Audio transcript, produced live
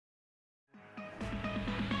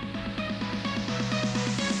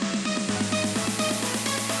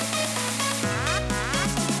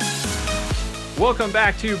Welcome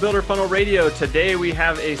back to Builder Funnel Radio. Today we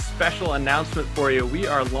have a special announcement for you. We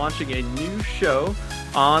are launching a new show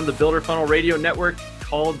on the Builder Funnel Radio Network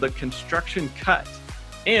called The Construction Cut.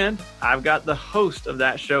 And I've got the host of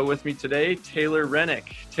that show with me today, Taylor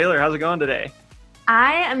Rennick. Taylor, how's it going today?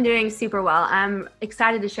 I am doing super well. I'm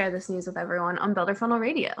excited to share this news with everyone on Builder Funnel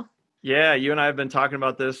Radio. Yeah, you and I have been talking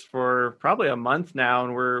about this for probably a month now,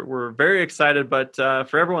 and we're very excited. But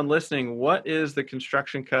for everyone listening, what is the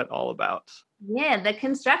Construction Cut all about? Yeah, the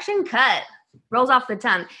Construction Cut rolls off the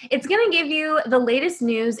tongue. It's going to give you the latest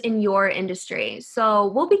news in your industry.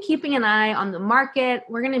 So we'll be keeping an eye on the market.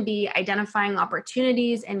 We're going to be identifying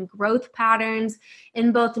opportunities and growth patterns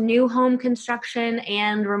in both new home construction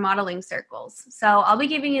and remodeling circles. So I'll be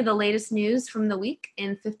giving you the latest news from the week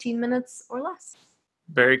in 15 minutes or less.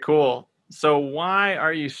 Very cool. So why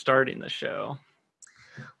are you starting the show?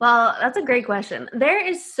 Well, that's a great question. There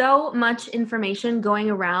is so much information going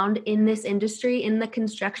around in this industry, in the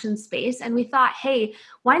construction space. And we thought, hey,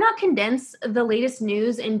 why not condense the latest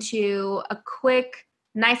news into a quick,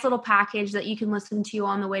 nice little package that you can listen to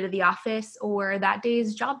on the way to the office or that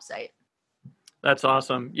day's job site? That's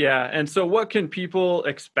awesome. Yeah. And so what can people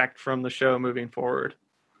expect from the show moving forward?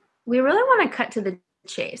 We really want to cut to the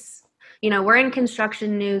chase. You know, we're in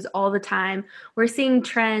construction news all the time. We're seeing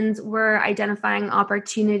trends, we're identifying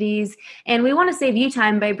opportunities, and we want to save you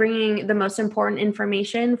time by bringing the most important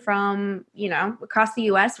information from, across the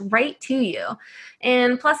US right to you.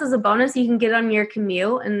 And plus, as a bonus, you can get on your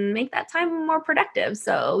commute and make that time more productive.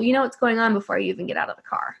 So you know what's going on before you even get out of the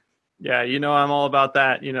car. Yeah, I'm all about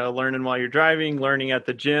that, learning while you're driving, learning at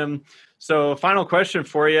the gym. So final question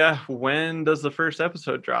for you. When does the first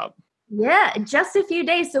episode drop? Yeah, just a few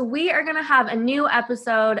days. So we are going to have a new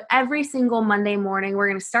episode every single Monday morning. We're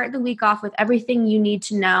going to start the week off with everything you need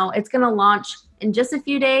to know. It's going to launch in just a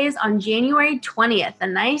few days on January 20th, a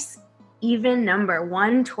nice even number,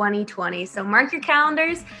 1/20/20. So mark your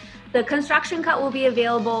calendars. The Construction Cut will be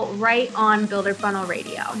available right on Builder Funnel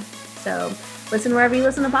Radio. So listen wherever you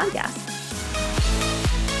listen to podcasts.